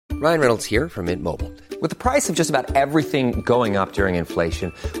Ryan Reynolds here from Mint Mobile. With the price of just about everything going up during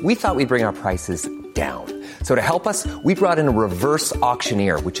inflation, we thought we'd bring our prices down. So to help us, we brought in a reverse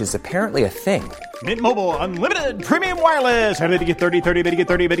auctioneer, which is apparently a thing. Mint Mobile Unlimited Premium Wireless. How to get 30, 30, bit to get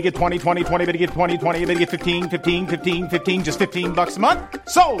 30, bit to get 20, 20, 20, bit to get 20, 20, bit to get 15, 15, 15, 15, just $15 a month?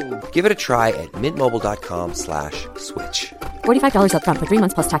 Sold! Give it a try at mintmobile.com/switch. $45 up front for 3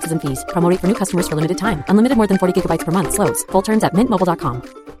 months plus taxes and fees. Promo rate for new customers for limited time. Unlimited more than 40 gigabytes per month. Slows full terms at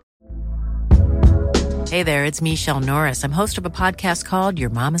mintmobile.com. Hey there, it's Michelle Norris. I'm host of a podcast called Your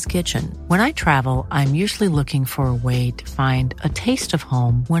Mama's Kitchen. When I travel, I'm usually looking for a way to find a taste of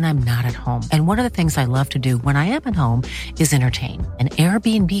home when I'm not at home. And one of the things I love to do when I am at home is entertain. And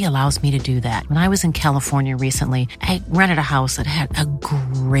Airbnb allows me to do that. When I was in California recently, I rented a house that had a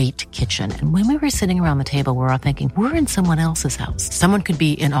great kitchen. And when we were sitting around the table, we were all thinking, we're in someone else's house. Someone could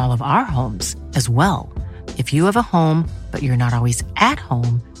be in all of our homes as well. If you have a home, but you're not always at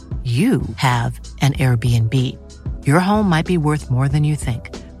home, you have an Airbnb. Your home might be worth more than you think.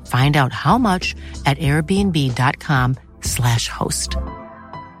 Find out how much at airbnb.com/host.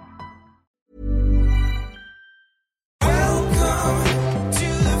 Welcome to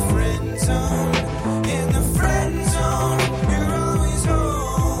the friend zone. In the friend zone, you're always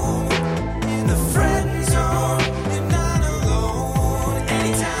home. In the friend zone, you're not alone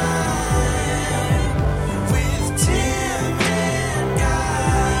anytime. With Tim and Guy.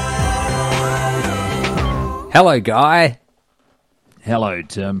 Hello, Guy. Hello,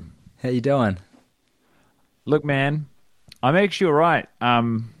 Tim. How you doing? Look, man, I'm actually all right.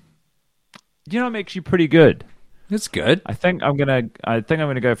 I'm actually pretty good. It's good. I think I'm gonna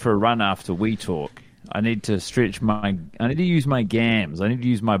go for a run after we talk. I need to use my gams. I need to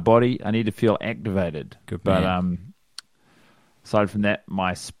use my body. I need to feel activated. Good but man. Aside from that,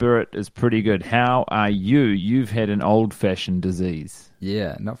 my spirit is pretty good. How are you? You've had an old-fashioned disease.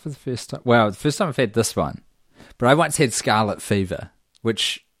 Yeah, not for the first time. Well, the first time I've had this one. But I once had scarlet fever,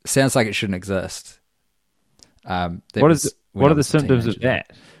 which sounds like it shouldn't exist. What are the symptoms of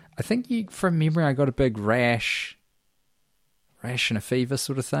that? I think from memory, I got a big rash and a fever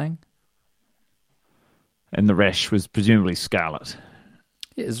sort of thing. And the rash was presumably scarlet.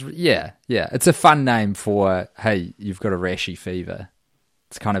 Yeah. It's a fun name for, hey, you've got a rashy fever.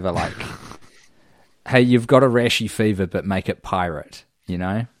 It's kind of a like, hey, you've got a rashy fever, but make it pirate, you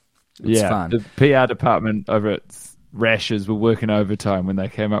know? It's fun. The PR department over at Rashes were working overtime when they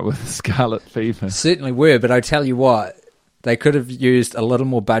came up with the scarlet fever. Certainly were, but I tell you what, they could have used a little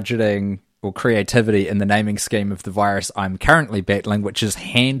more budgeting or creativity in the naming scheme of the virus I'm currently battling, which is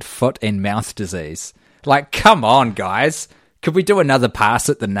hand, foot, and mouth disease. Like, come on, guys. Could we do another pass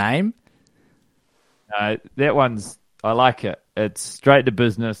at the name? That one's, I like it. It's straight to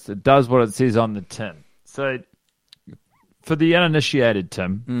business. It does what it says on the tin. So, for the uninitiated,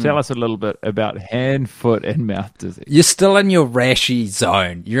 Tim, tell us a little bit about hand, foot, and mouth disease. You're still in your rashy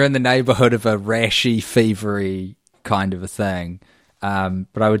zone. You're in the neighborhood of a rashy, fevery kind of a thing.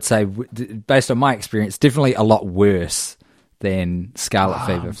 But I would say, based on my experience, definitely a lot worse than scarlet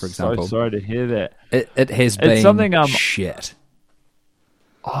fever, for example. So sorry to hear that. It has been something, shit.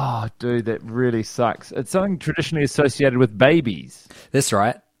 Oh, dude, that really sucks. It's something traditionally associated with babies. That's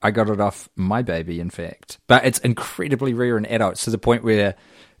right. I got it off my baby, in fact. But it's incredibly rare in adults, to the point where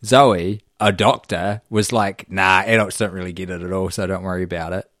Zoe, a doctor, was like, nah, adults don't really get it at all, so don't worry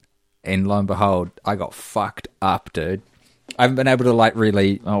about it. And lo and behold, I got fucked up, dude. I haven't been able to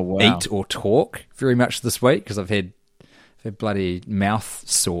really eat or talk very much this week because I've had bloody mouth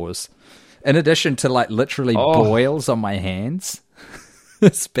sores. In addition to literally boils on my hands.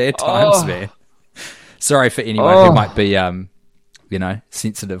 It's bad times, man. Sorry for anyone who might be,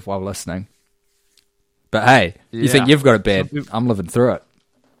 sensitive while listening. But hey, you think you've got it bad? I'm living through it.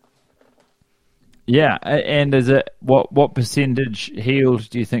 Yeah, and is it what percentage healed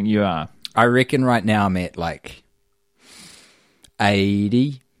do you think you are? I reckon right now I'm at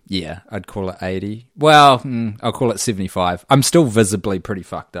 80. Yeah, I'd call it 80. Well, I'll call it 75. I'm still visibly pretty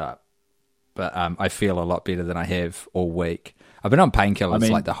fucked up, but I feel a lot better than I have all week. I've been on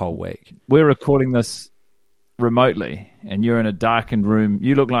painkillers the whole week. We're recording this remotely, and you're in a darkened room.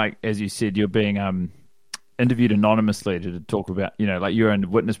 You look like, as you said, you're being interviewed anonymously to talk about, you're in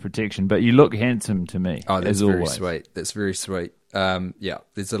witness protection, but you look handsome to me. Oh, that's very sweet. That's very sweet.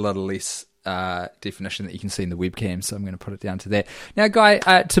 There's a little less definition that you can see in the webcam, so I'm going to put it down to that. Now, Guy,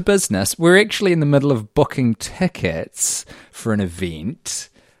 to business, we're actually in the middle of booking tickets for an event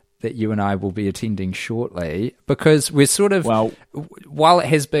that you and I will be attending shortly, because we're sort of, while it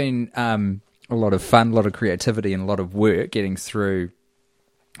has been a lot of fun, a lot of creativity, and a lot of work getting through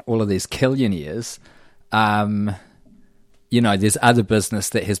all of these Killian years, there's other business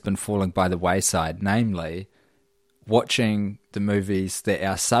that has been falling by the wayside, namely watching the movies that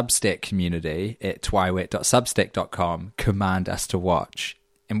our Substack community at twywet.substack.com command us to watch.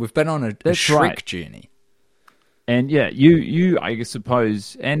 And we've been on a Shrek right. journey. And yeah, you, I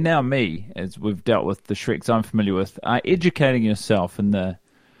suppose, and now me, as we've dealt with the Shreks I'm familiar with, are educating yourself in the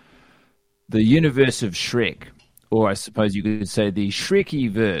universe of Shrek, or I suppose you could say the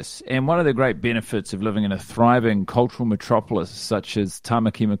Shrekiverse. And one of the great benefits of living in a thriving cultural metropolis such as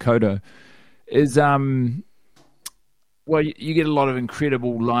Tamaki Makaurau is, well, you get a lot of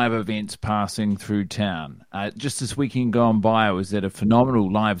incredible live events passing through town. Just this weekend gone by, I was at a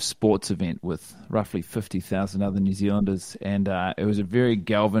phenomenal live sports event with roughly 50,000 other New Zealanders, and it was a very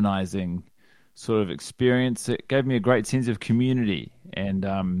galvanizing sort of experience. It gave me a great sense of community, and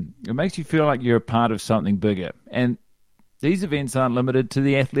it makes you feel like you're a part of something bigger. And these events aren't limited to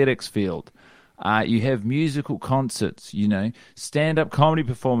the athletics field. You have musical concerts, stand-up comedy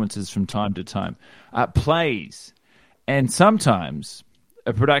performances from time to time, plays, and sometimes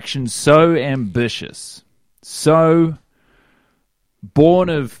a production so ambitious, so born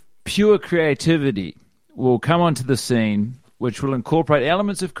of pure creativity, will come onto the scene, which will incorporate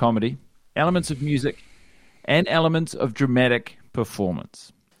elements of comedy, elements of music, and elements of dramatic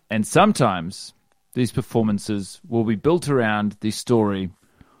performance. And sometimes these performances will be built around the story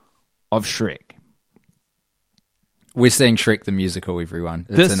of Shrek. We're seeing Shrek the musical, everyone.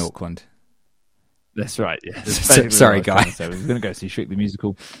 It's in Auckland. That's right, yeah. Sorry, Guy. I was going to go see Shrek the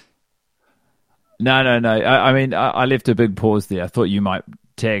musical. No. I mean, I left a big pause there. I thought you might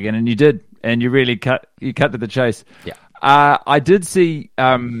tag in, and you did. And you really cut to the chase. Yeah. I did see...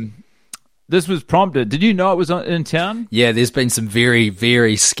 this was prompted. Did you know it was in town? Yeah, there's been some very,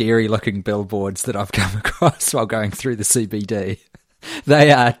 very scary-looking billboards that I've come across while going through the CBD.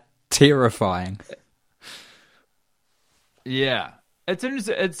 They are terrifying. Yeah. It's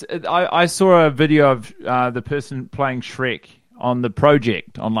interesting. I saw a video of the person playing Shrek on The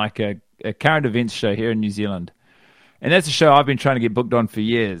Project, on like a current events show here in New Zealand. And that's a show I've been trying to get booked on for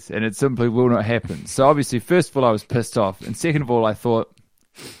years, and it simply will not happen. So obviously, first of all, I was pissed off. And second of all, I thought,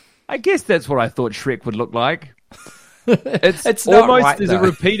 I guess that's what I thought Shrek would look like. It's not almost right, there's a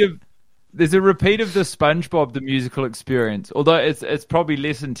repeat of the SpongeBob the musical experience, although it's probably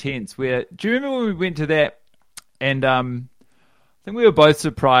less intense. Where do you remember when we went to that? And I think we were both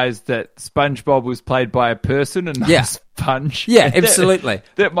surprised that SpongeBob was played by a person and not a sponge. Yeah, And absolutely.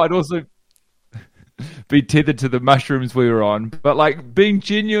 That might also be tethered to the mushrooms we were on, but like being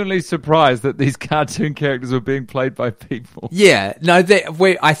genuinely surprised that these cartoon characters were being played by people. Yeah, no,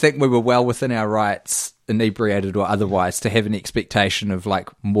 I think we were well within our rights, inebriated or otherwise, to have an expectation of like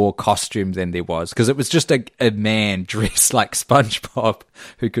more costume than there was, because it was just a man dressed like SpongeBob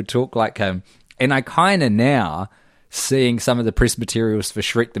who could talk like him. And I kind of now, seeing some of the press materials for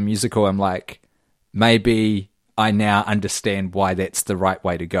Shrek the musical, I'm like, maybe I now understand why that's the right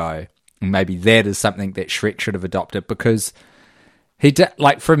way to go. And maybe that is something that Shrek should have adopted, because he did,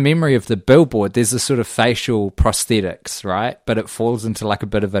 like, from memory of the billboard, there's a sort of facial prosthetics, right? But it falls into like a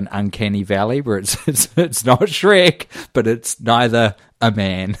bit of an uncanny valley where it's not Shrek, but it's neither a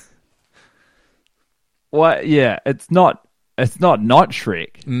man. Well, yeah, it's not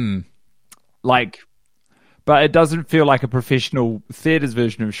Shrek. Like, but it doesn't feel like a professional theatre's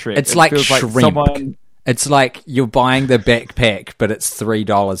version of Shrek. It's it like feels shrimp. Like someone... It's like you're buying the backpack, but it's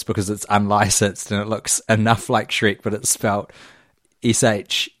 $3 because it's unlicensed and it looks enough like Shrek, but it's spelled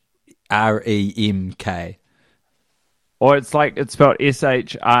SHREMK. Or it's like it's spelled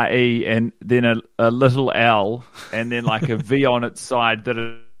SHRE and then a little L and then like a V on its side that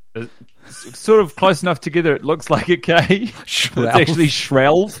is sort of close enough together. It looks like a K. It's actually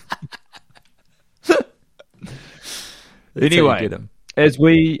Shrelv. Anyway. As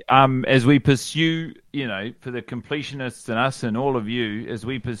we pursue, for the completionists and us and all of you, as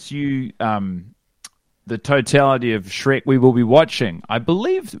we pursue the totality of Shrek, we will be watching. I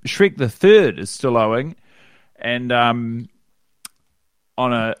believe Shrek the Third is still owing, and on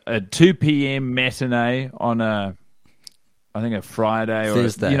a 2 p.m. matinee on I think a Friday or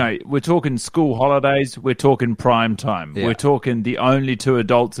Thursday. We're talking school holidays. We're talking prime time. Yeah. We're talking the only two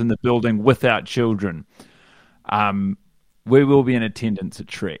adults in the building without children. We will be in attendance at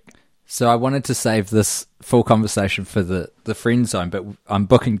Shrek. So I wanted to save this full conversation for the Friendzone, but I'm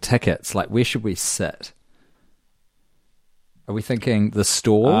booking tickets. Like, where should we sit? Are we thinking the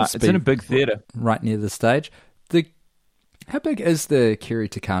stalls? It's in a big theatre. Right near the stage. How big is the Kiri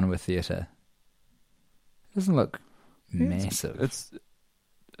Te Kanawa Theatre? It doesn't look massive.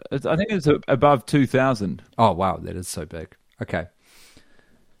 I think it's above 2,000. Oh, wow, that is so big. Okay,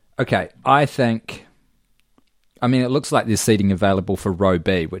 I think I mean, it looks like there's seating available for row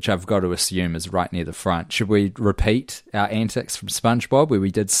B, which I've got to assume is right near the front. Should we repeat our antics from SpongeBob, where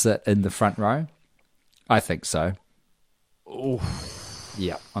we did sit in the front row? I think so.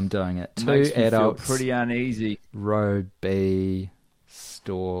 Yeah, I'm doing it. Two Makes me adults, feel pretty uneasy. row B,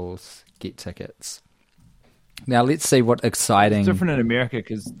 stalls, get tickets. Now let's see what exciting It's different in America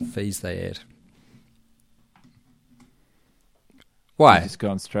because fees they add. Why? just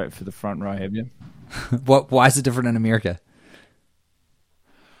gone straight for the front row, have you? Why is it different in America?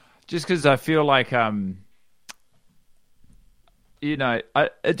 Just because I feel like,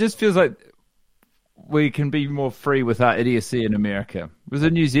 it just feels like we can be more free with our idiocy in America. Whereas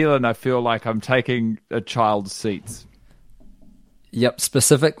in New Zealand, I feel like I'm taking a child's seats. Yep,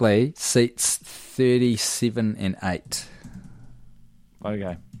 specifically seats 37 and 8.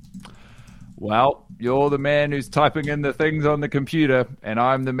 Okay. Well, you're the man who's typing in the things on the computer, and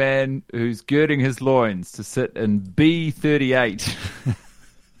I'm the man who's girding his loins to sit in B38.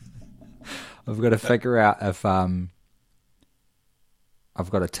 I've got to figure out if I've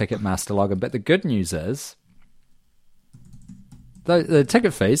got a Ticketmaster login. But the good news is the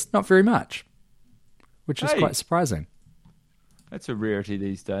ticket fees, not very much, which is Hey. quite surprising, That's a rarity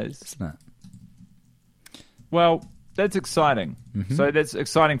these days. isn't it? Well, that's exciting. So that's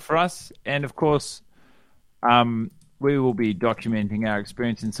exciting for us. And of course, we will be documenting our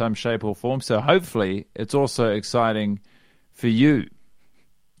experience in some shape or form. So hopefully it's also exciting for you.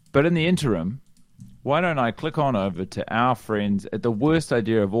 But in the interim, why don't I click on over to our friends at the worst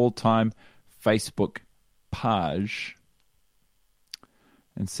idea of all time Facebook page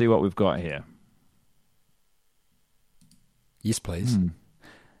and see what we've got here. Yes, please.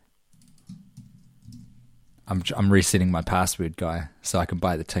 I'm resetting my password, guy, so I can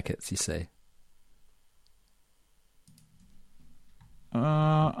buy the tickets. You see.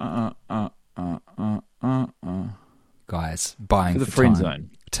 Guys, buying For for, the friend time. zone.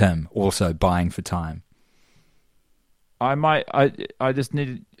 Tim also buying for time. I just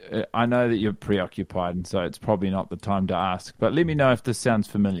need. I know that you're preoccupied, and so it's probably not the time to ask. But let me know if this sounds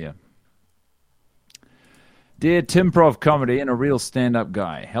familiar. Dear Timprov comedy and a real stand-up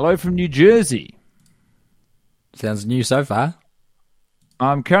guy. Hello from New Jersey. Sounds new so far.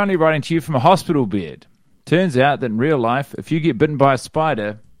 I'm currently writing to you from a hospital bed. Turns out that in real life, if you get bitten by a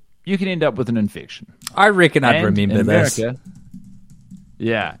spider, you can end up with an infection. I reckon I'd And remember in this. America,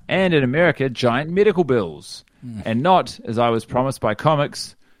 yeah, and in America, giant medical bills. And not, as I was promised by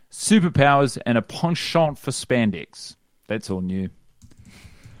comics, superpowers and a penchant for spandex. That's all new.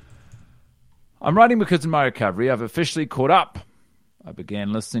 I'm writing because in my recovery, I've officially caught up. I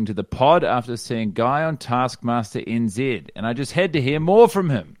began listening to the pod after seeing Guy on Taskmaster NZ, and I just had to hear more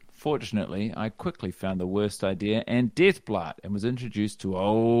from him. Fortunately, I quickly found the worst idea and Deathblood and was introduced to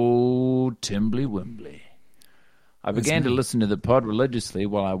old Timbly Wimbly. I began to listen to the pod religiously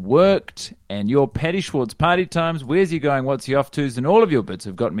while I worked, and your Paddy Schwartz party times, where's he going, what's he off to's, and all of your bits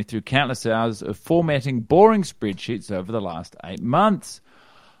have gotten me through countless hours of formatting boring spreadsheets over the last 8 months.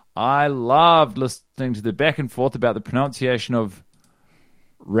 I loved listening to the back and forth about the pronunciation of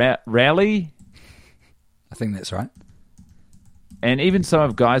rally, I think that's right. and even some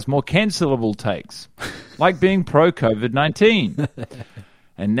of Guy's more cancelable takes, like being pro-COVID-19.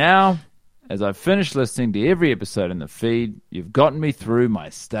 And now, as I've finished listening to every episode in the feed, you've gotten me through my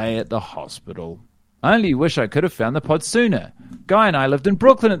stay at the hospital. I only wish I could have found the pod sooner. Guy and I lived in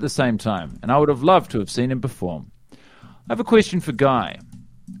Brooklyn at the same time, and I would have loved to have seen him perform. I have a question for Guy.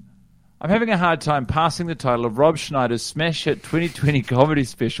 I'm having a hard time passing the title of Rob Schneider's smash hit 2020 comedy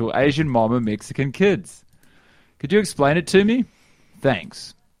special, Asian Mom and Mexican Kids. Could you explain it to me?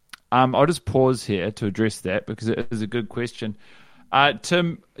 Thanks. I'll just pause here to address that because it is a good question.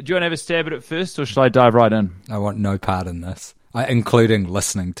 Tim, do you want to have a stab at it first, or shall I dive right in? I want no part in this, including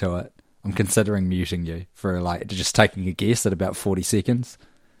listening to it. I'm considering muting you for just taking a guess at about 40 seconds.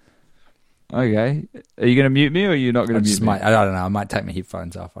 Okay. Are you going to mute me, or are you not going to mute me? I don't know. I might take my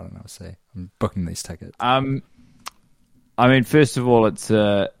headphones off. I don't know. We'll see. I'm booking these tickets. I mean, first of all, it's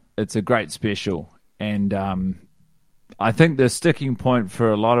a great special, and I think the sticking point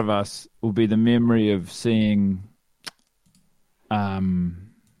for a lot of us will be the memory of seeing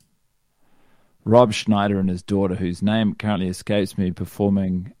Rob Schneider and his daughter, whose name currently escapes me,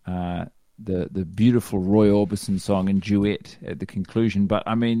 performing the beautiful Roy Orbison song in duet at the conclusion. But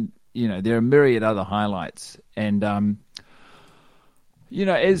I mean, there are myriad other highlights, and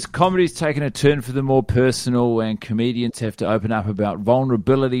as comedy's taken a turn for the more personal, and comedians have to open up about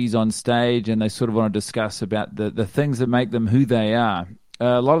vulnerabilities on stage, and they sort of want to discuss about the things that make them who they are.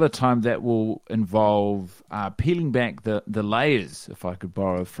 A lot of the time that will involve peeling back the layers, if I could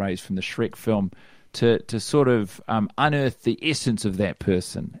borrow a phrase from the Shrek film, to sort of unearth the essence of that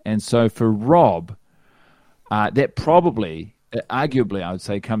person. And so for Rob, that probably, arguably, I would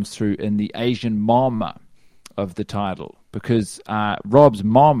say, comes through in the Asian mama of the title, because Rob's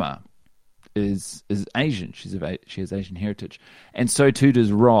mama is Asian. She has Asian heritage, and so too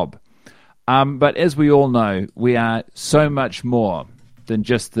does Rob. But as we all know, we are so much more than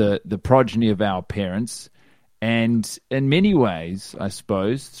just the progeny of our parents. And in many ways, I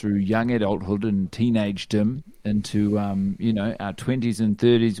suppose, through young adulthood and teenagedom into our 20s and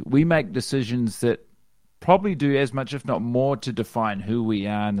 30s, we make decisions that probably do as much, if not more, to define who we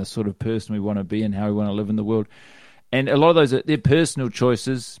are and the sort of person we want to be and how we want to live in the world. And a lot of those, they're personal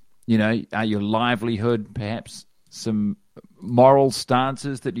choices, your livelihood, perhaps some moral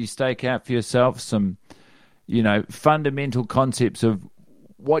stances that you stake out for yourself, some, fundamental concepts of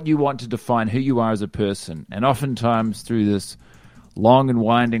what you want to define who you are as a person. And oftentimes through this long and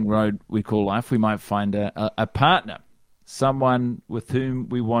winding road we call life, we might find a partner, someone with whom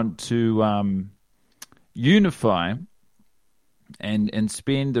we want to unify and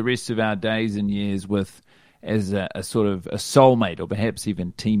spend the rest of our days and years with as a sort of a soulmate or perhaps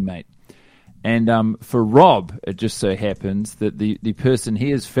even teammate. And for Rob, it just so happens that the person he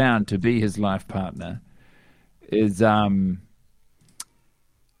has found to be his life partner is, I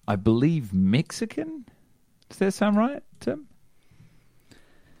believe, Mexican. Does that sound right, Tim?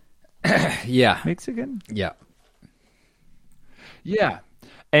 Yeah. Mexican? Yeah. Yeah.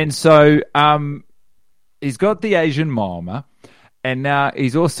 And so he's got the Asian mama, and now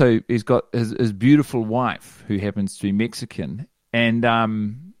he's got his beautiful wife, who happens to be Mexican. And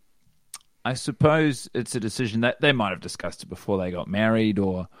I suppose it's a decision that they might have discussed it before they got married,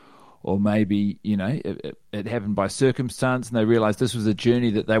 or maybe, it happened by circumstance and they realized this was a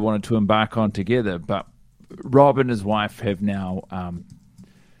journey that they wanted to embark on together. But Rob and his wife have now,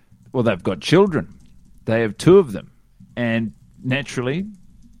 they've got children. They have 2 of them. And naturally,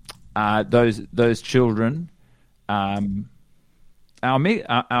 those children are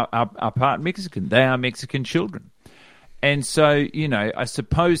part Mexican. They are Mexican children. And so, I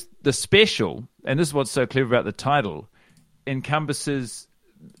suppose the special, and this is what's so clever about the title, encompasses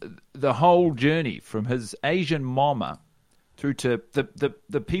the whole journey from his Asian mama through to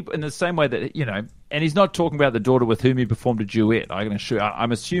the people, in the same way that, and he's not talking about the daughter with whom he performed a duet.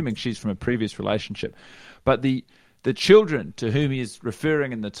 I'm assuming she's from a previous relationship. But the children to whom he is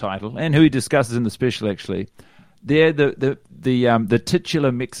referring in the title, and who he discusses in the special actually, they're the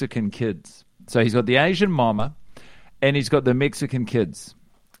titular Mexican kids. So he's got the Asian mama, and he's got the Mexican kids.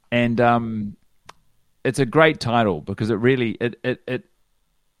 And it's a great title because it really it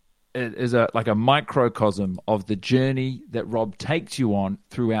is like a microcosm of the journey that Rob takes you on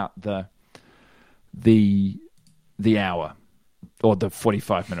throughout the hour or the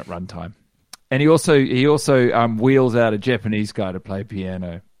 45-minute runtime. And he also wheels out a Japanese guy to play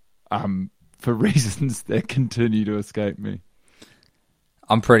piano for reasons that continue to escape me.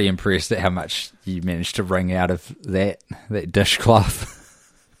 I'm pretty impressed at how much you managed to wring out of that dishcloth.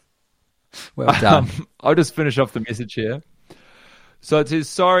 Well done. I'll just finish off the message here. So it says,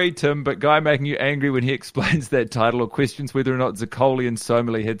 sorry, Tim, but guy making you angry when he explains that title or questions whether or not Zaccoli and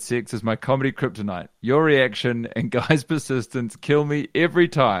Somali had sex is my comedy kryptonite. Your reaction and Guy's persistence kill me every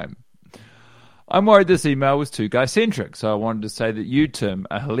time. I'm worried this email was too guy-centric, so I wanted to say that you, Tim,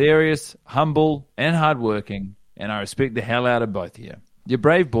 are hilarious, humble, and hardworking, and I respect the hell out of both of you. You're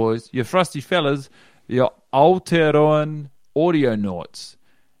brave boys, you're frosty fellas, you're Aotearoan audio nauts,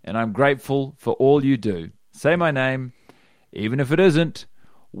 and I'm grateful for all you do. Say my name, even if it isn't,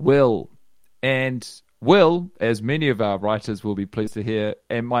 Will. And Will, as many of our writers will be pleased to hear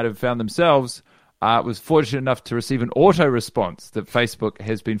and might have found themselves, was fortunate enough to receive an auto response that Facebook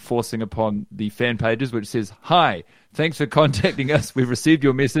has been forcing upon the fan pages, which says, "Hi, thanks for contacting us. We've received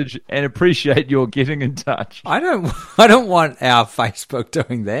your message and appreciate your getting in touch." I don't want our Facebook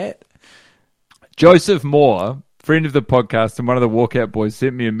doing that. Joseph Moore, friend of the podcast and one of the Walkout Boys,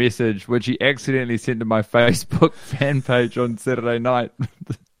 sent me a message which he accidentally sent to my Facebook fan page on Saturday night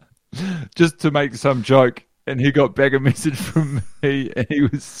just to make some joke. And he got back a message from me, and he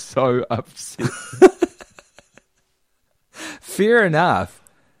was so upset. Fair enough.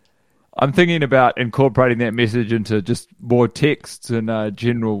 I'm thinking about incorporating that message into just more texts and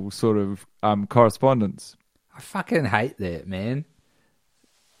general sort of correspondence. I fucking hate that, man.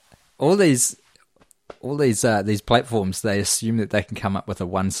 All these platforms, they assume that they can come up with a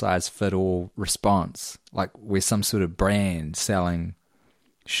one-size-fit-all response, like we're some sort of brand selling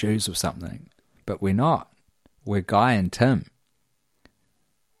shoes or something, but we're not. We're Guy and Tim.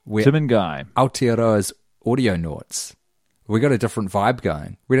 We're Tim and Guy. Aotearoa's audio nauts. We got a different vibe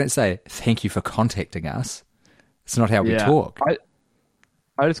going. We don't say, thank you for contacting us. It's not how we talk.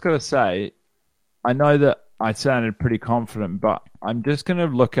 I just got to say, I know that I sounded pretty confident, but I'm just going to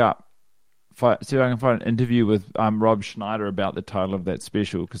look up, see if I can find an interview with Rob Schneider about the title of that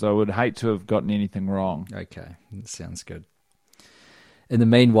special, because I would hate to have gotten anything wrong. Okay, that sounds good. In the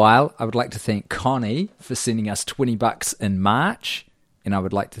meanwhile, I would like to thank Connie for sending us $20 in March, and I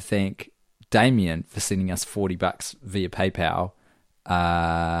would like to thank Damien for sending us $40 via PayPal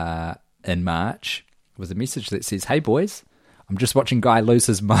in March with a message that says, "Hey boys, I'm just watching Guy lose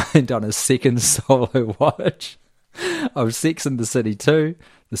his mind on his second solo watch of Sex and the City 2.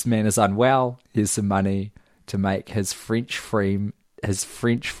 This man is unwell. Here's some money to make his French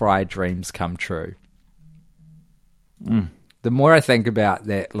fry dreams come true." The more I think about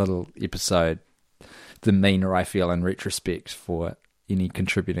that little episode, the meaner I feel in retrospect for any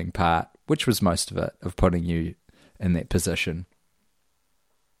contributing part, which was most of it, of putting you in that position.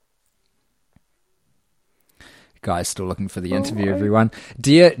 Guy's still looking for the interview, everyone.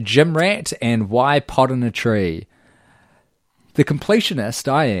 Dear Jim Rat and Why Pod in a Tree, the completionist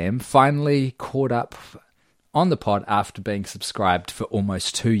I am finally caught up on the pod after being subscribed for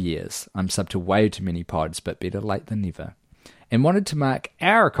almost 2 years. I'm sub to way too many pods, but better late than never. And wanted to mark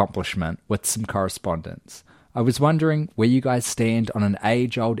our accomplishment with some correspondence. I was wondering where you guys stand on an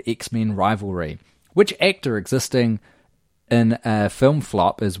age-old X-Men rivalry. Which actor existing in a film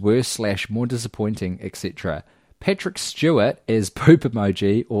flop is worse / more disappointing, etc.? Patrick Stewart as Poop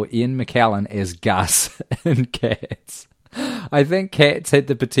Emoji or Ian McKellen as Gus in Cats? I think Cats had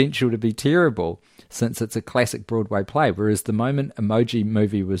the potential to be terrible, since it's a classic Broadway play, whereas the moment Emoji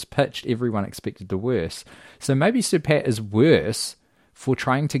Movie was pitched, everyone expected the worst. So maybe Sir Pat is worse for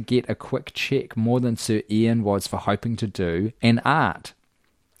trying to get a quick check more than Sir Ian was for hoping to do an art.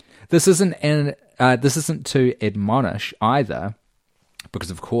 This isn't to admonish either,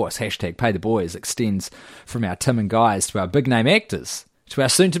 because of course, #PayTheBoys extends from our Tim and Guys to our big-name actors, to our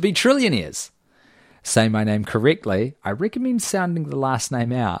soon-to-be trillionaires. Say my name correctly, I recommend sounding the last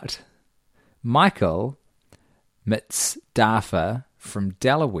name out. Michael Mitzdafa from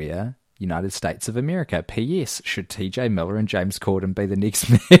Delaware, United States of America. P.S. Should T.J. Miller and James Corden be the next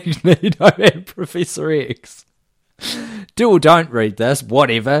Magneto and Professor X? Do or don't read this,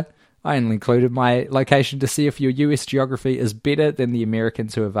 whatever. I only included my location to see if your US geography is better than the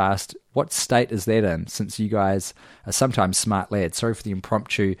Americans who have asked, what state is that in, since you guys are sometimes smart lads. Sorry for the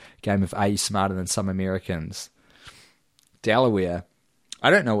impromptu game of Are You Smarter Than Some Americans? Delaware. I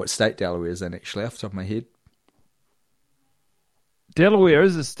don't know what state Delaware is in, actually, off the top of my head. Delaware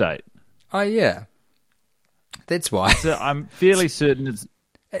is a state. Oh, yeah. That's why. So I'm fairly certain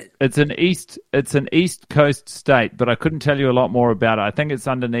it's an East Coast state, but I couldn't tell you a lot more about it. I think it's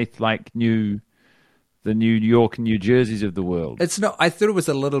underneath like the New York and New Jerseys of the world. It's not. I thought it was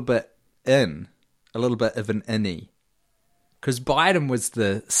a little bit of an innie. Because Biden was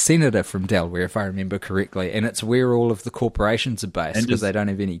the senator from Delaware, if I remember correctly, and it's where all of the corporations are based, because they don't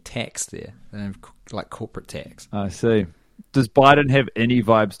have any tax there. They don't have like corporate tax. I see. Does Biden have any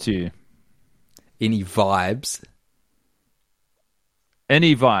vibes to you? Any vibes?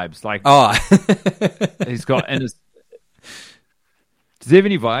 Any vibes? Like, oh, he's got. Does he have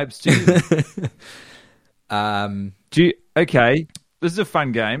any vibes to you? Okay, this is a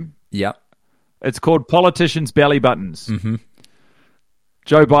fun game. Yep. It's called Politicians' Belly Buttons. Mm-hmm.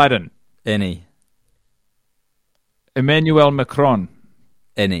 Joe Biden. Any. Emmanuel Macron.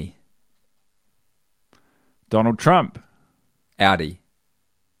 Any. Donald Trump. Audi.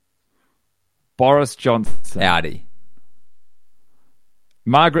 Boris Johnson. Audi.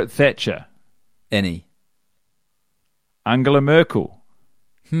 Margaret Thatcher. Any. Angela Merkel.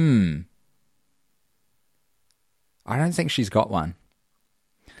 I don't think she's got one.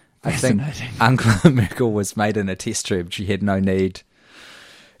 I think Angela Merkel was made in a test tube. She had no need.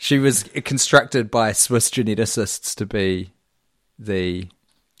 She was constructed by Swiss geneticists to be the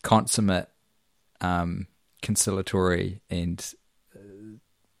consummate conciliatory and,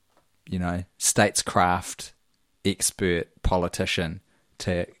 statescraft expert politician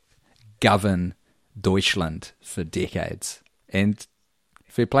to govern Deutschland for decades. And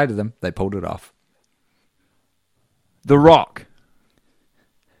fair play to them, they pulled it off. The Rock.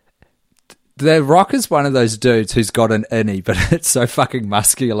 The Rock is one of those dudes who's got an innie, but it's so fucking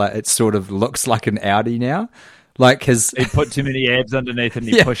muscular, it sort of looks like an Audi now. Like he put too many abs underneath and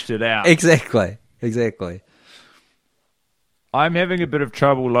he pushed it out. Exactly. I'm having a bit of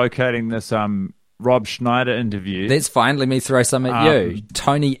trouble locating this Rob Schneider interview. That's fine. Let me throw some at you.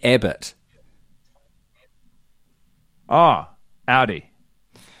 Tony Abbott. Oh, Audi.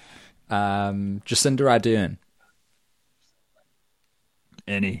 Jacinda Ardern.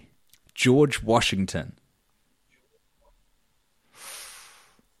 Any. George Washington.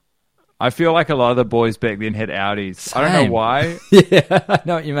 I feel like a lot of the boys back then had Audis. I don't Same. know why. Yeah, I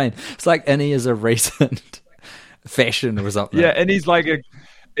know what you mean. It's like Innie is a recent fashion or something. Yeah, and he's like a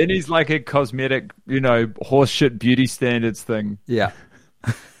cosmetic, horse shit beauty standards thing. Yeah.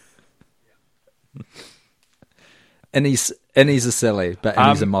 Innie's a silly, but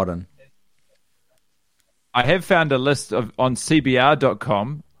Innie's a modern. I have found a list on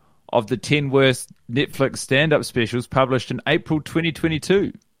CBR.com of the 10 worst Netflix stand-up specials published in April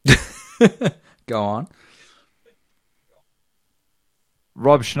 2022. Go on.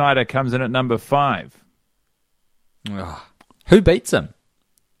 Rob Schneider comes in at number 5. Ugh. Who beats him?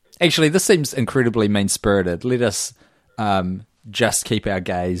 Actually, this seems incredibly mean-spirited. Let us just keep our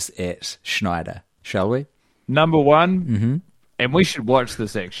gaze at Schneider, shall we? Number 1, and we should watch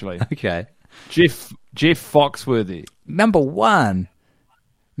this actually. Okay. Jeff Foxworthy. Number 1.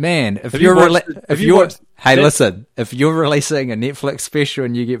 Man, if you you're watched it? Have you watched listen, if you're releasing a Netflix special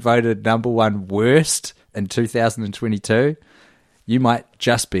and you get voted number 1 worst in 2022, you might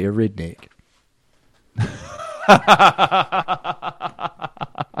just be a redneck.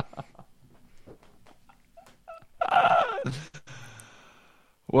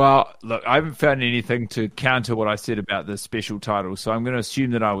 Well, look, I haven't found anything to counter what I said about this special title, so I'm going to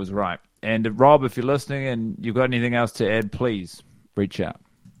assume that I was right. And Rob, if you're listening and you've got anything else to add, please reach out.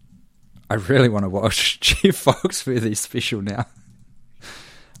 I really want to watch Jeff Foxworthy's special now.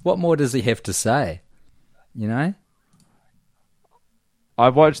 What more does he have to say? You know? I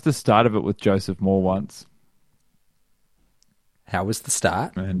watched the start of it with Joseph Moore once. How was the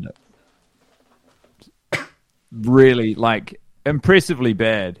start? And really, impressively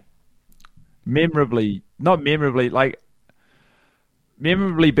bad. Memorably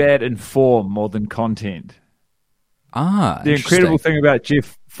bad in form more than content. The incredible thing about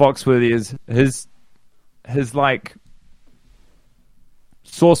Jeff Foxworthy is his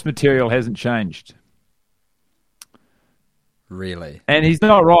source material hasn't changed. Really? And he's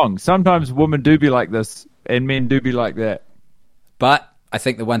not wrong. Sometimes women do be like this and men do be like that. But I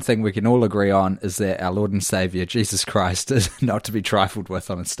think the one thing we can all agree on is that our Lord and Saviour, Jesus Christ, is not to be trifled with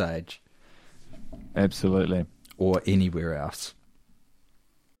on a stage. Absolutely. Or anywhere else.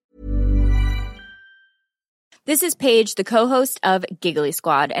 This is Paige, the co-host of Giggly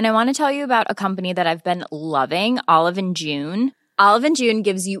Squad, and I want to tell you about a company that I've been loving, Olive & June. Olive & June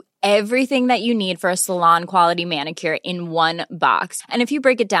gives you everything that you need for a salon-quality manicure in one box. And if you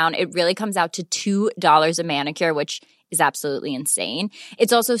break it down, it really comes out to $2 a manicure, which is absolutely insane.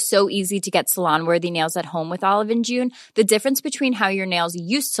 It's also so easy to get salon-worthy nails at home with Olive & June. The difference between how your nails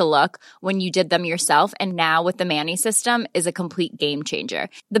used to look when you did them yourself and now with the Mani system is a complete game changer.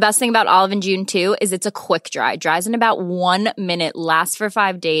 The best thing about Olive & June, too, is it's a quick dry. Dries in about 1 minute, lasts for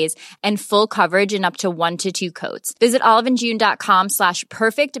 5 days, and full coverage in up to 1 to 2 coats. Visit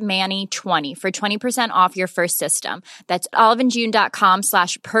oliveandjune.com/perfectmani20 for 20% off your first system. That's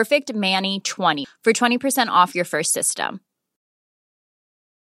oliveandjune.com/perfectmani20 for 20% off your first system.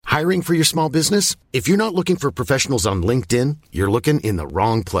 Hiring for your small business? If you're not looking for professionals on LinkedIn, you're looking in the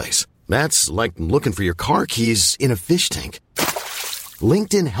wrong place. That's like looking for your car keys in a fish tank.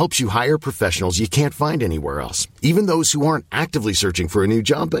 LinkedIn helps you hire professionals you can't find anywhere else, even those who aren't actively searching for a new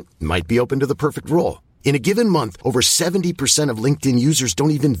job but might be open to the perfect role. In a given month, over 70% of LinkedIn users don't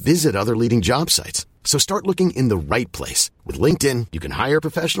even visit other leading job sites. So start looking in the right place. With LinkedIn, you can hire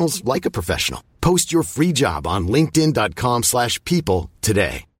professionals like a professional. Post your free job on linkedin.com/people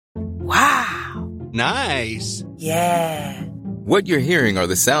today. Wow. Nice. Yeah. What you're hearing are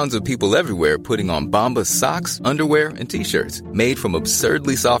the sounds of people everywhere putting on Bombas socks, underwear, and T-shirts made from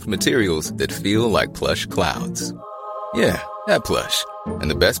absurdly soft materials that feel like plush clouds. Yeah, that plush.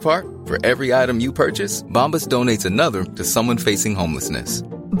 And the best part? For every item you purchase, Bombas donates another to someone facing homelessness.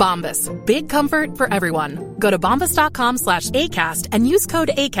 Bombas. Big comfort for everyone. Go to bombas.com/ACAST and use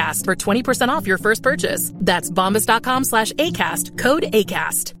code ACAST for 20% off your first purchase. That's bombas.com/ACAST. Code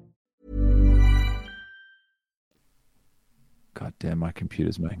ACAST. God damn, my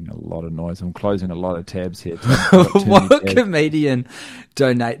computer's making a lot of noise. I'm closing a lot of tabs here. What comedian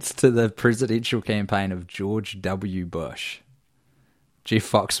donates to the presidential campaign of George W. Bush?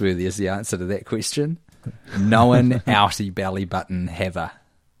 Jeff Foxworthy is the answer to that question. No one outie belly button haver.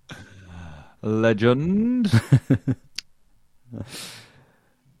 Legend.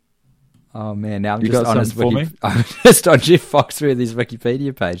 Oh man, now I'm You just got on his something for me? I'm just on Jeff Foxworthy's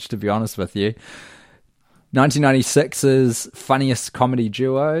Wikipedia page, to be honest with you. 1996's funniest comedy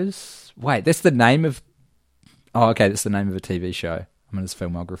duos. Wait, that's the name of... Oh, okay, that's the name of a TV show. I'm in his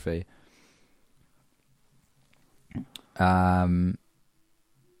filmography.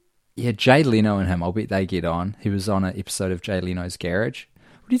 Yeah, Jay Leno and him, I'll bet they get on. He was on an episode of Jay Leno's Garage.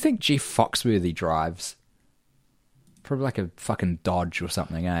 What do you think Jeff Foxworthy drives? Probably like a fucking Dodge or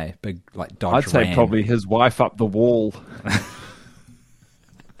something, eh? Big, like, Dodge I'd say Ram. probably his wife up the wall.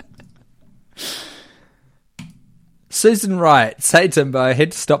 Susan Wright, say Timbo,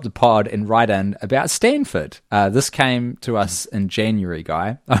 had to stop the pod and write in about Stanford. This came to us in January,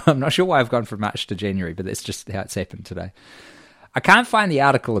 Guy. I'm not sure why I've gone from March to January, but that's just how it's happened today. I can't find the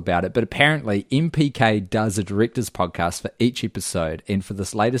article about it, but apparently MPK does a director's podcast for each episode, and for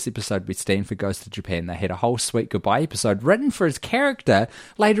this latest episode where Stanford goes to Japan, they had a whole sweet goodbye episode written for his character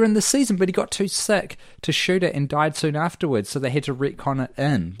later in the season, but he got too sick to shoot it and died soon afterwards, so they had to retcon it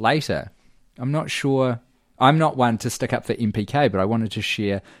in later. I'm not sure. I'm not one to stick up for MPK, but I wanted to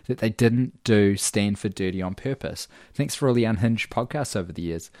share that they didn't do Stanford dirty on purpose. Thanks for all the unhinged podcasts over the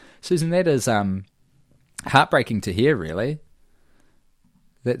years. Susan, that is heartbreaking to hear, really.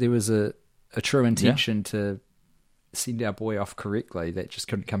 That there was a true intention to send our boy off correctly that just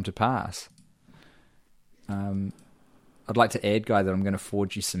couldn't come to pass. I'd like to add, Guy, that I'm going to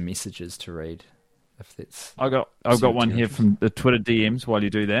forward you some messages to read. If that's I've got one here from the Twitter DMs while you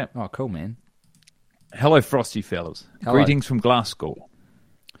do that. Oh, cool, man. Hello, Frosty fellas. Hello. Greetings from Glasgow.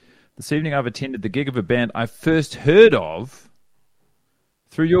 This evening I've attended the gig of a band I first heard of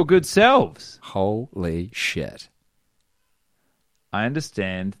through your good selves. Holy shit. I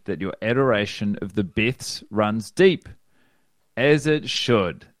understand that your adoration of the Beths runs deep, as it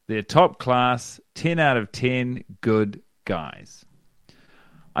should. They're top class, 10 out of 10 good guys.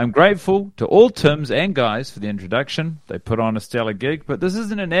 I'm grateful to all Tims and Guys for the introduction. They put on a stellar gig, but this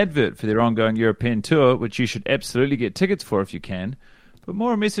isn't an advert for their ongoing European tour, which you should absolutely get tickets for if you can, but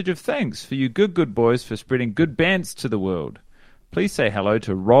more a message of thanks for you good boys for spreading good bands to the world. Please say hello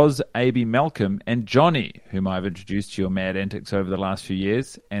to Roz, A.B. Malcolm, and Johnny, whom I've introduced to your mad antics over the last few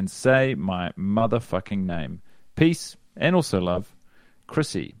years, and say my motherfucking name. Peace, and also love,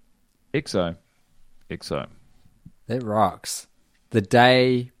 Chrissy. XO. XO. That rocks. The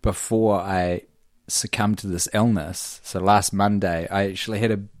day before I succumbed to this illness, so last Monday, I actually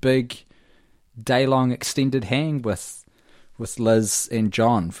had a big day-long extended hang with Liz and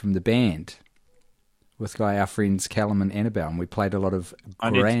John from the band. With our friends Callum and Annabelle, and we played a lot of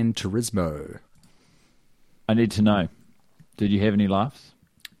Gran Turismo. I need to know, did you have any laughs?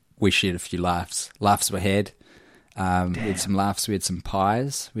 We shared a few laughs. Laughs were had. We had some laughs, we had some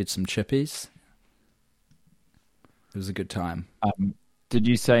pies, we had some chippies. It was a good time. Did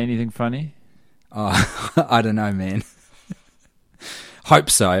you say anything funny? Oh, I don't know, man. Hope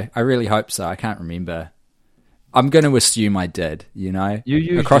so. I really hope so. I can't remember. I'm going to assume I did, you know? You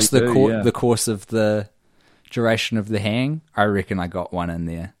usually across the do, the course of the duration of the hang, I reckon I got one in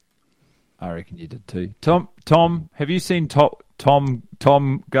there. I reckon you did too. Tom, have you seen Tom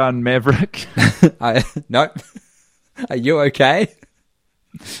Gun Maverick? Nope. Are you okay?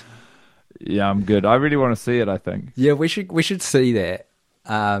 Yeah, I'm good. I really want to see it, I think. Yeah, we should see that.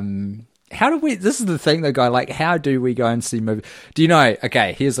 How do we... This is the thing, though, Guy. Like, how do we go and see movies? Do you know...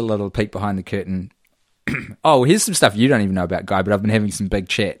 Okay, here's a little peek behind the curtain. Oh, here's some stuff you don't even know about, Guy, but I've been having some big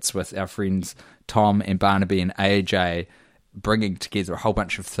chats with our friends Tom and Barnaby and AJ, bringing together a whole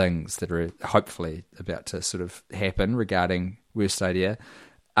bunch of things that are hopefully about to sort of happen regarding Worst Idea.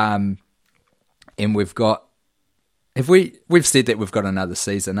 And we've got... We've said that we've got another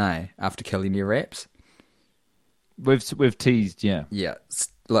season, eh? After Killing Your Raps. We've teased, yeah. Yeah.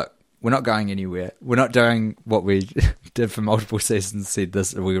 Look, we're not going anywhere. We're not doing what we did for multiple seasons, said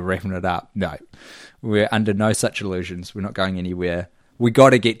this, and we were wrapping it up. No. We're under no such illusions. We're not going anywhere. We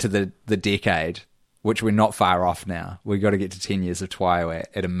got to get to the decade, which we're not far off now. We got to get to 10 years of Twilight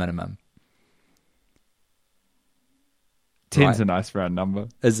at a minimum. 10's a nice round number.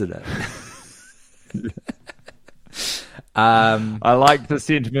 Isn't it? I like the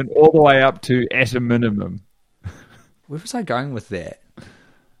sentiment all the way up to at a minimum. Where was I going with that?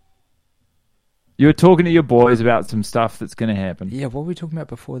 You were talking to your boys about some stuff that's going to happen. Yeah, what were we talking about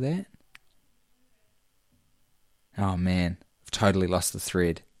before that? Oh, man. I've totally lost the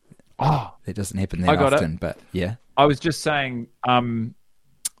thread. Oh, that doesn't happen that often, but yeah. I was just saying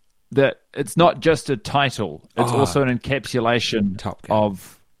that it's not just a title. It's also an encapsulation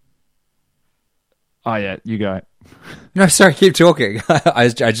of... Oh, yeah, you go. No, sorry, keep talking. I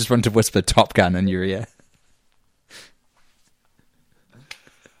just wanted to whisper Top Gun in your ear.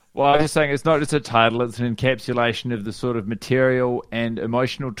 Well, I was just saying it's not just a title, it's an encapsulation of the sort of material and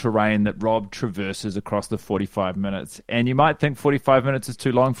emotional terrain that Rob traverses across the 45 minutes. And you might think 45 minutes is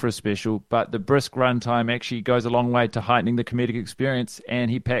too long for a special, but the brisk runtime actually goes a long way to heightening the comedic experience, and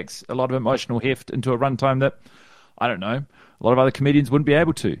he packs a lot of emotional heft into a runtime that I don't know, a lot of other comedians wouldn't be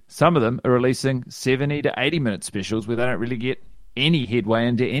able to. Some of them are releasing 70 to 80-minute specials where they don't really get any headway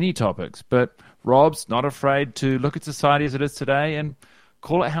into any topics. But Rob's not afraid to look at society as it is today and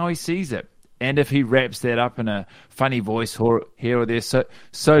call it how he sees it. And if he wraps that up in a funny voice here or there,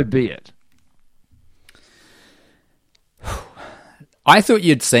 so be it. I thought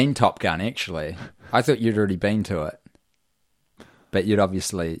you'd seen Top Gun, actually. I thought you'd already been to it. But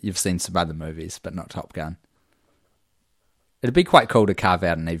you've seen some other movies, but not Top Gun. It'd be quite cool to carve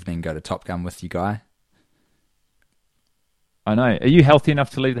out an evening and go to Top Gun with you, Guy. I know. Are you healthy enough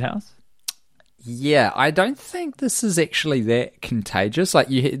to leave the house? Yeah, I don't think this is actually that contagious. Like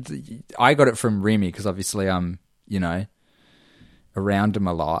I got it from Remy because obviously I'm, around him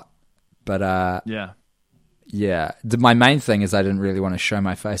a lot. But yeah. My main thing is I didn't really want to show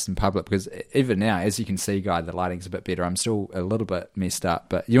my face in public because even now, as you can see, Guy, the lighting's a bit better. I'm still a little bit messed up.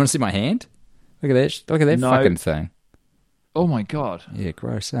 But you want to see my hand? Look at that! Look at that fucking thing. Oh my god! Yeah,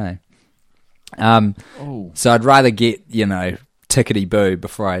 gross, eh? So I'd rather get tickety boo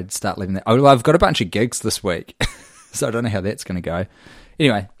before I start leaving that. Oh, I've got a bunch of gigs this week, so I don't know how that's going to go.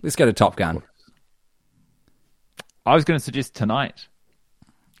 Anyway, let's go to Top Gun. I was going to suggest tonight.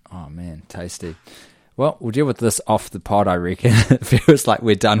 Oh man, tasty. Well, we'll deal with this off the pod, I reckon. It feels like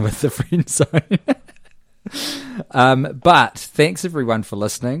we're done with the friend zone. But thanks everyone for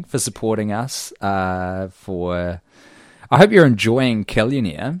listening, for supporting us. I hope you're enjoying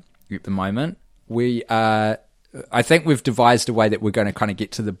Killionaire at the moment. I think we've devised a way that we're going to kind of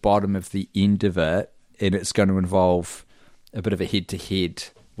get to the bottom of the end of it, and it's going to involve a bit of a head-to-head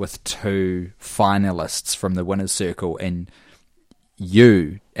with two finalists from the winner's circle, and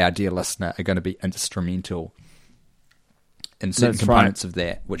you, our dear listener, are going to be instrumental in certain components of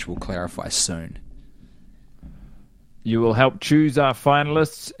that, which we'll clarify soon. You will help choose our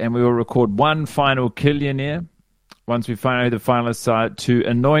finalists, and we will record one final Killionaire once we find out who the finalists are to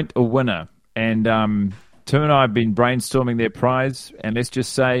anoint a winner. And Tim and I have been brainstorming their prize, and let's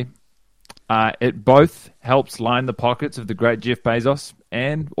just say it both helps line the pockets of the great Jeff Bezos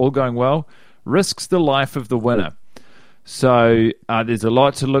and, all going well, risks the life of the winner. So there's a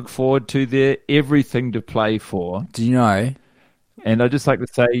lot to look forward to there, everything to play for. Do you know? And I'd just like to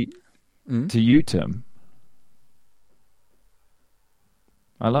say to you, Tim,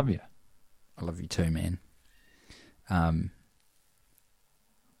 I love you. I love you too, man.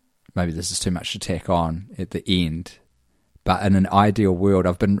 Maybe this is too much to tack on at the end, but in an ideal world,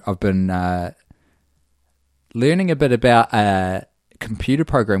 I've been learning a bit about a computer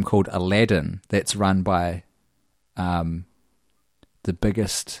program called Aladdin that's run by the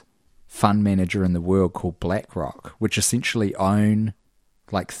biggest fund manager in the world called BlackRock, which essentially own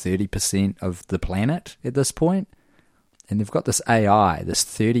like 30% of the planet at this point. And they've got this AI, this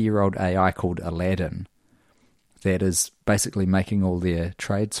 30-year-old AI called Aladdin, that is basically making all their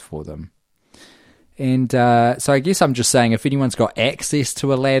trades for them. And so I guess I'm just saying, if anyone's got access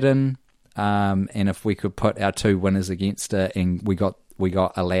to Aladdin, and if we could put our two winners against it, and we got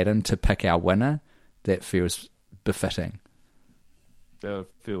Aladdin to pick our winner, that feels befitting. That would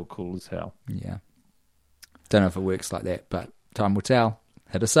feel cool as hell. Yeah. Don't know if it works like that, but time will tell.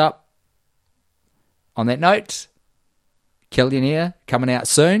 Hit us up. On that note, Killionaire coming out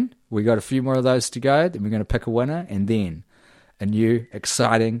soon. We got a few more of those to go. Then we're going to pick a winner, and then a new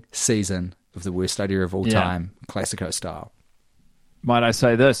exciting season of the worst idea of all time, Classico style. Might I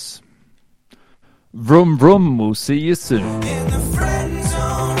say this? Vroom vroom, we'll see you soon. In the friend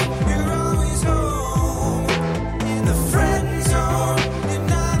zone, you're always home. In the friend zone, you're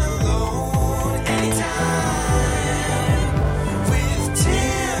not alone. Anytime with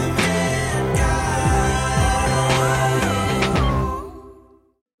Tim and Guy.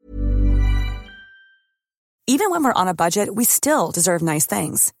 Even when we're on a budget, we still deserve nice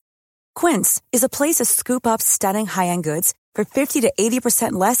things. Quince is a place to scoop up stunning high-end goods for 50 to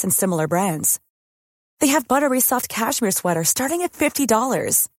 80% less than similar brands. They have buttery soft cashmere sweaters starting at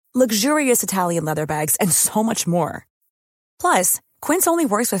 $50, luxurious Italian leather bags, and so much more. Plus, Quince only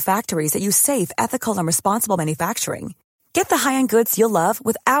works with factories that use safe, ethical, and responsible manufacturing. Get the high-end goods you'll love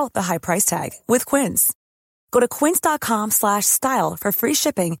without the high price tag with Quince. Go to quince.com/style for free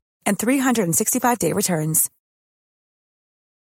shipping and 365-day returns.